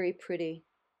was very pretty.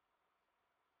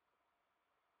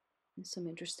 And some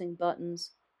interesting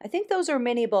buttons. I think those are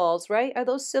mini balls, right? Are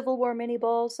those Civil War mini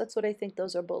balls? That's what I think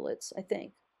those are, bullets, I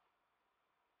think.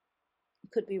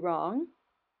 Could be wrong.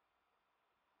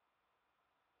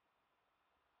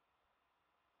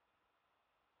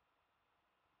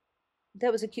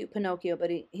 That was a cute Pinocchio, but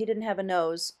he didn't have a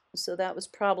nose, so that was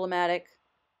problematic.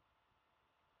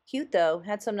 Cute though,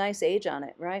 had some nice age on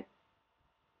it, right?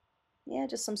 Yeah,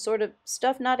 just some sort of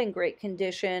stuff not in great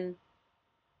condition.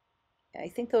 I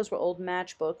think those were old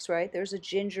matchbooks, right? There's a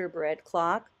gingerbread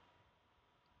clock.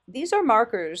 These are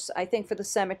markers, I think, for the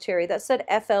cemetery. That said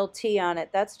FLT on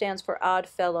it. That stands for Odd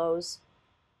Fellows.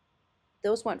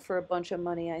 Those went for a bunch of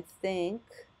money, I think.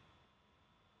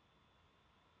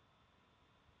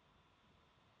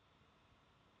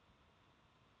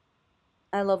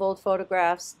 I love old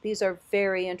photographs. These are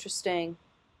very interesting.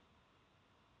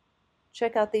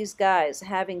 Check out these guys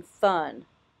having fun.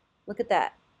 Look at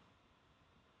that.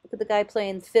 Look at the guy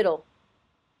playing fiddle.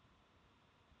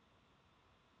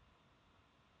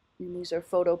 And these are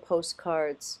photo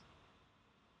postcards.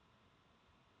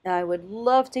 I would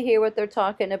love to hear what they're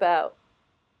talking about.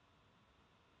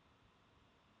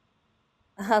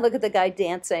 Look at the guy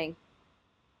dancing.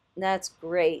 That's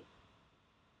great.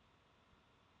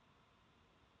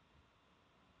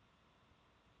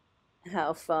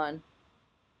 How fun.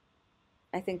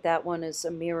 I think that one is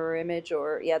a mirror image,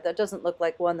 or yeah, that doesn't look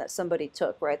like one that somebody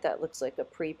took, right? That looks like a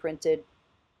pre-printed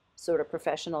sort of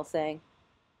professional thing.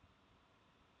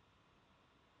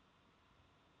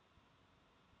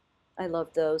 I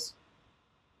love those.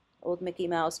 Old Mickey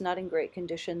Mouse, not in great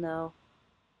condition though.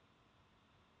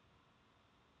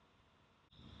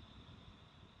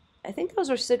 I think those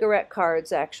are cigarette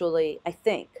cards, actually. I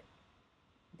think.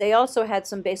 They also had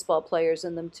some baseball players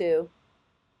in them too,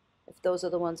 if those are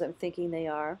the ones I'm thinking they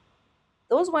are.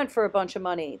 Those went for a bunch of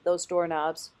money, those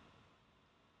doorknobs.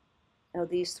 Oh,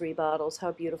 these 3 bottles,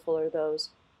 how beautiful are those?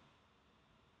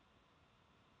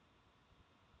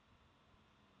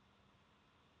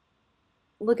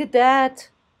 Look at that.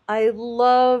 I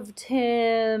loved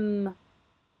him.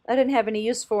 I didn't have any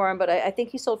use for him, but I think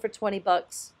he sold for 20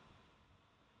 bucks.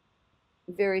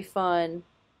 Very fun.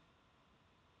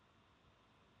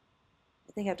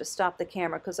 I think I have to stop the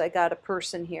camera because I got a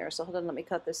person here. So hold on, let me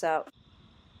cut this out.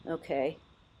 Okay.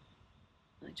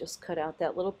 I just cut out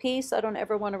that little piece. I don't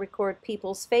ever want to record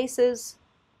people's faces.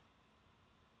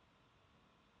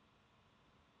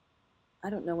 I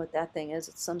don't know what that thing is.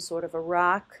 It's some sort of a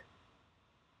rock.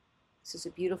 This is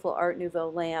a beautiful Art Nouveau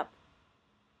lamp.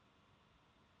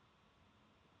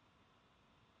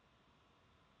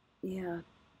 Yeah.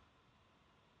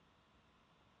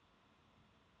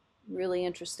 Really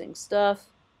interesting stuff.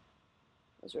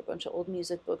 Those are a bunch of old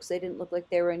music books. They didn't look like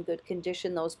they were in good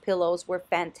condition. Those pillows were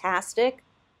fantastic.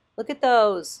 Look at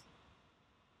those.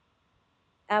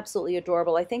 Absolutely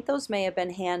adorable. I think those may have been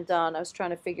hand done. I was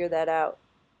trying to figure that out.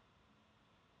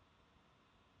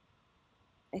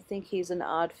 I think he's an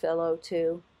odd fellow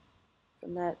too,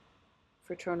 from that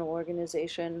fraternal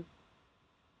organization.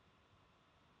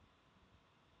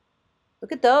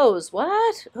 Look at those.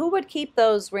 What? Who would keep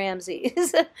those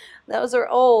Ramses? Those are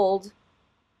old.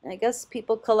 I guess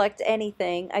people collect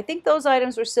anything. I think those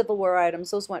items were Civil War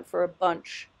items. Those went for a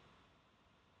bunch.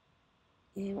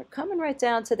 And we're coming right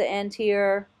down to the end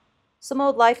here. Some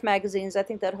old Life magazines. I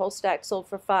think that whole stack sold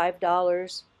for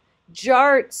 $5.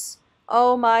 Jarts.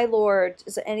 Oh my lord.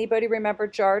 Does anybody remember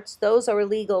jarts? Those are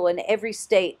illegal in every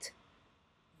state.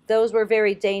 Those were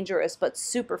very dangerous, but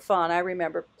super fun. I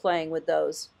remember playing with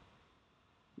those.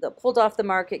 They're pulled off the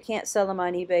market. Can't sell them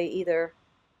on eBay either.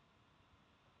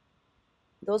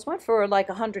 Those went for like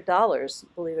 $100,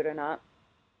 believe it or not.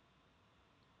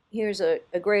 Here's a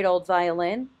great old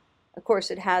violin. Of course,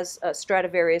 it has a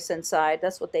Stradivarius inside.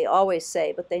 That's what they always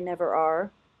say, but they never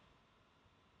are.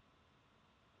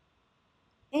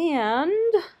 And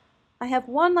I have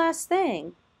one last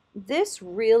thing. This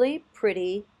really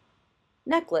pretty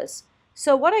necklace.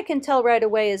 So what I can tell right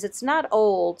away is it's not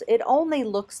old. It only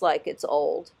looks like it's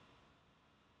old.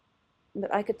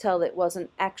 But I could tell it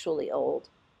wasn't actually old.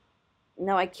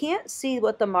 Now I can't see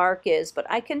what the mark is, but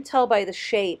I can tell by the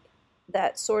shape,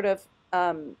 that sort of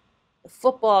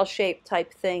football shape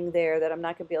type thing there that I'm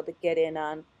not going to be able to get in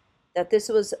on, that this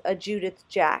was a Judith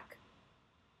Jack.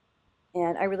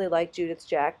 And I really like Judith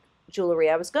Jack jewelry.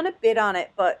 I was going to bid on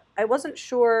it, but I wasn't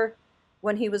sure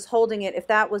when he was holding it if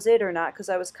that was it or not, because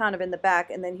I was kind of in the back.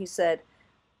 And then he said,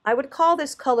 I would call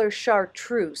this color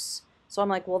chartreuse. So I'm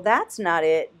like, well, that's not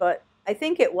it, but I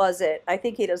think it was it. I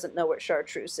think he doesn't know what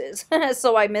chartreuse is.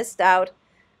 So I missed out.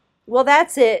 Well,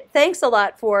 that's it. Thanks a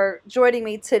lot for joining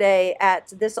me today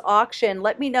at this auction.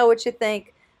 Let me know what you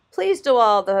think. Please do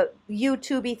all the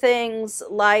YouTube-y things,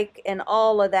 like, and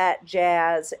all of that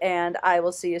jazz. And I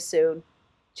will see you soon.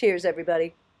 Cheers,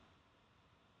 everybody.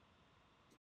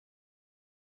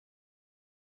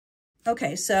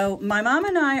 Okay, so my mom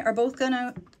and I are both going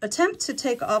to attempt to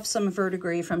take off some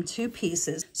verdigris from 2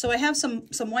 pieces. So I have some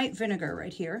white vinegar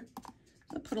right here.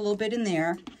 I'll put a little bit in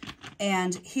there.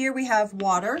 And here we have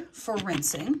water for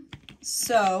rinsing.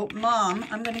 So, Mom,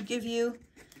 I'm going to give you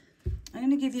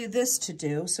this to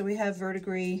do. So we have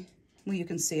verdigris. Well, you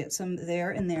can see it, some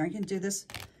there and there. You can do this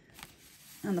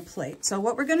on the plate. So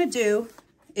what we're going to do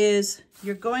is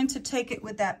you're going to take it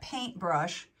with that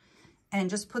paintbrush and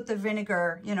just put the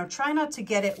vinegar, you know, try not to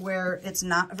get it where it's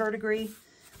not verdigris,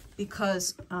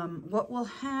 because what will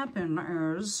happen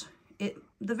is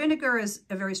the vinegar is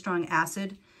a very strong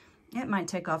acid. It might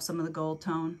take off some of the gold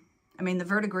tone. I mean, the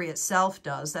verdigris itself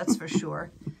does, that's for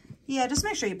sure. Yeah, just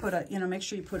make sure you put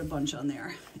a bunch on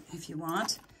there if you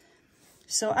want.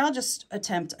 So I'll just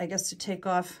attempt, I guess, to take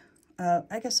off,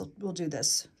 I guess we'll do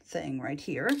this thing right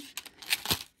here.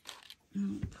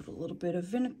 Put a little bit of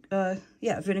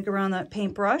vinegar on that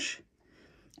paintbrush.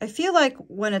 I feel like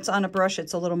when it's on a brush,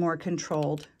 it's a little more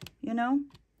controlled, you know,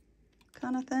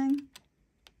 kind of thing.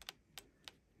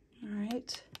 All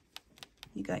right.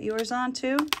 You got yours on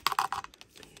too?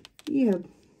 Yeah.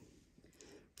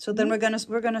 So then we're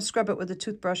gonna scrub it with a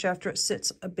toothbrush after it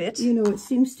sits a bit. You know, it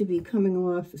seems to be coming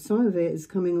off. Some of it is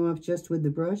coming off just with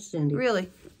the brush, Sandy. Really?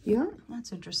 Yeah.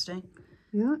 That's interesting.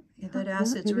 Yeah. Yeah, that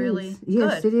acid's really good.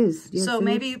 Yes, it is. Yes, so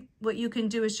maybe what you can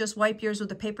do is just wipe yours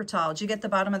with a paper towel. Did you get the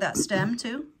bottom of that stem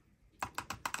too?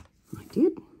 I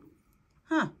did.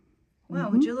 Huh.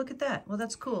 Wow, would you look at that? Well,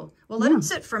 that's cool. Well, let it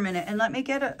sit for a minute and let me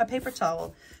get a paper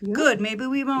towel. Yeah. Good. Maybe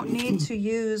we won't need to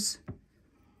use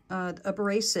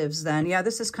abrasives then. Yeah,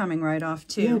 this is coming right off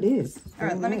too. Yeah, it is. All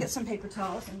right, let me get some paper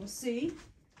towels and we'll see.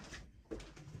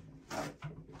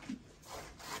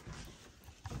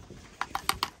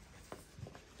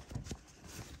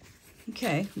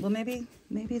 Okay, well maybe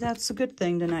that's a good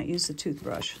thing to not use the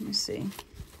toothbrush. Let me see.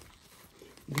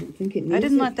 I don't think it needs I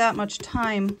didn't let that much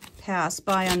time pass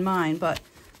by on mine, but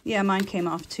yeah, mine came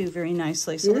off too very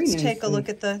nicely. So let's take a look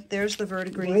at there's the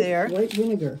verdigris there. White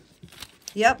vinegar.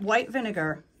 Yep, white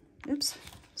vinegar. Oops.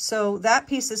 So that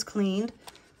piece is cleaned.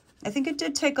 I think it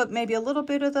did take up maybe a little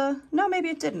bit of no, maybe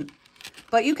it didn't.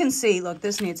 But you can see, look,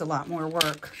 this needs a lot more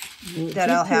work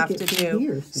that I'll have to do.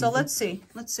 Here, so let's see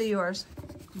yours.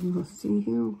 We'll see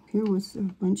here. Here was a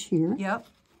bunch here. Yep.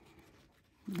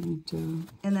 And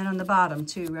then on the bottom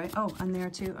too, right? Oh, on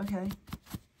there too. Okay.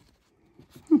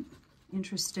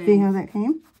 Interesting. See how that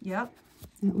came? Yep.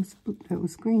 That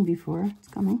was green before. It's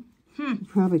coming. You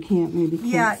probably can't.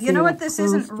 Yeah. You know what? This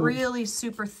isn't really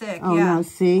super thick. Oh, yeah. now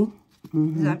see.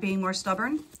 Is that being more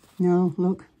stubborn? No.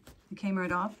 Look. It came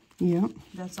right off. Yep.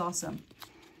 That's awesome.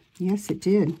 Yes, it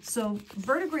did. So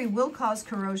verdigris will cause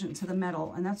corrosion to the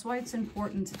metal, and that's why it's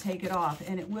important to take it off.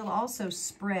 And it will also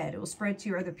spread. It will spread to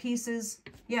your other pieces.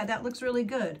 Yeah, that looks really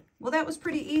good. Well, that was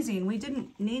pretty easy, and we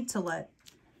didn't need to let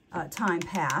time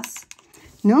pass.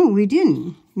 No, we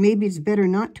didn't. Maybe it's better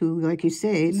not to, like you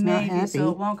say. It's not happy.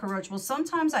 So it won't corrode. Well,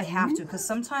 sometimes I have to, because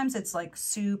sometimes it's like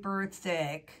super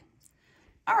thick.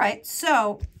 All right,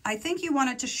 so I think you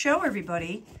wanted to show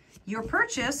everybody your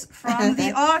purchase from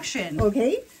the auction.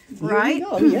 Okay. Right? Here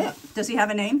we go. Yeah. Does he have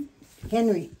a name?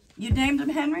 Henry. You named him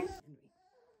Henry?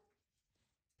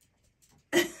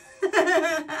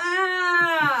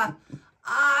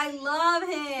 I love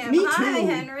him. Me too. Hi,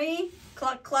 Henry.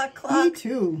 Cluck, cluck, cluck. Me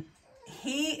too.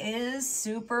 He is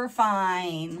super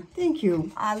fine. Thank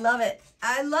you. I love it.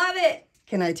 I love it.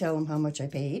 Can I tell him how much I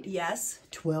paid? Yes.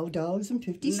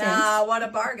 $12.50. Nah, what a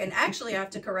bargain. Actually, I have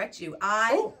to correct you.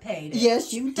 I paid it.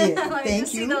 Yes, you did. Let me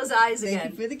just see those eyes again.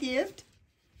 Thank you for the gift.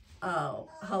 Oh,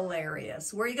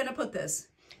 hilarious. Where are you going to put this?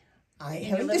 I In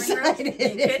haven't your living decided. room?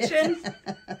 In kitchen?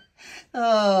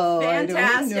 Oh,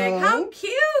 fantastic. I don't know. How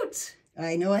cute.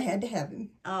 I know I had to have him.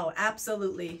 Oh,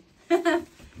 absolutely.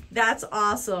 That's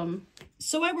awesome.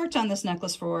 So I worked on this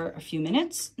necklace for a few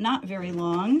minutes, not very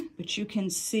long, but you can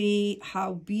see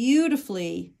how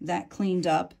beautifully that cleaned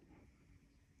up.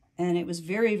 And it was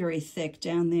very, very thick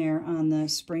down there on the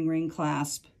spring ring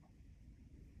clasp.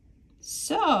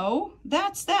 So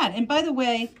that's that. And by the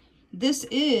way, this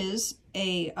is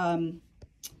a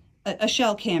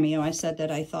shell cameo. I said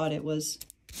that I thought it was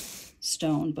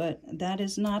stone, but that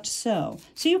is not so.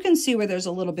 So you can see where there's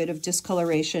a little bit of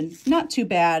discoloration. Not too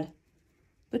bad,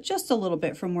 but just a little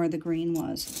bit from where the green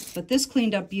was. But this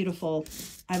cleaned up beautiful.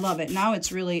 I love it. Now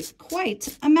it's really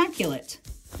quite immaculate.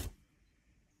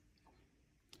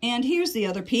 And here's the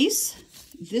other piece.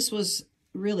 This was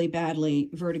really badly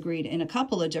verdigrised in a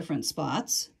couple of different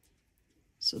spots.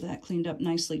 So that cleaned up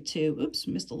nicely too. Oops,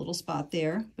 missed a little spot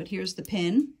there. But here's the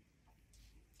pin.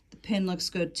 The pin looks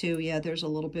good too. Yeah, there's a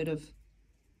little bit of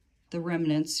the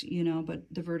remnants, you know, but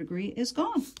the verdigris is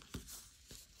gone.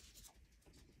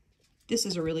 This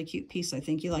is a really cute piece, I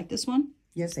think. You like this one?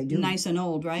 Yes, I do. Nice and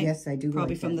old, right? Yes, I do.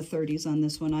 Probably like from that. the 30s on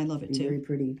this one. I love it too. Very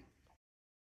pretty.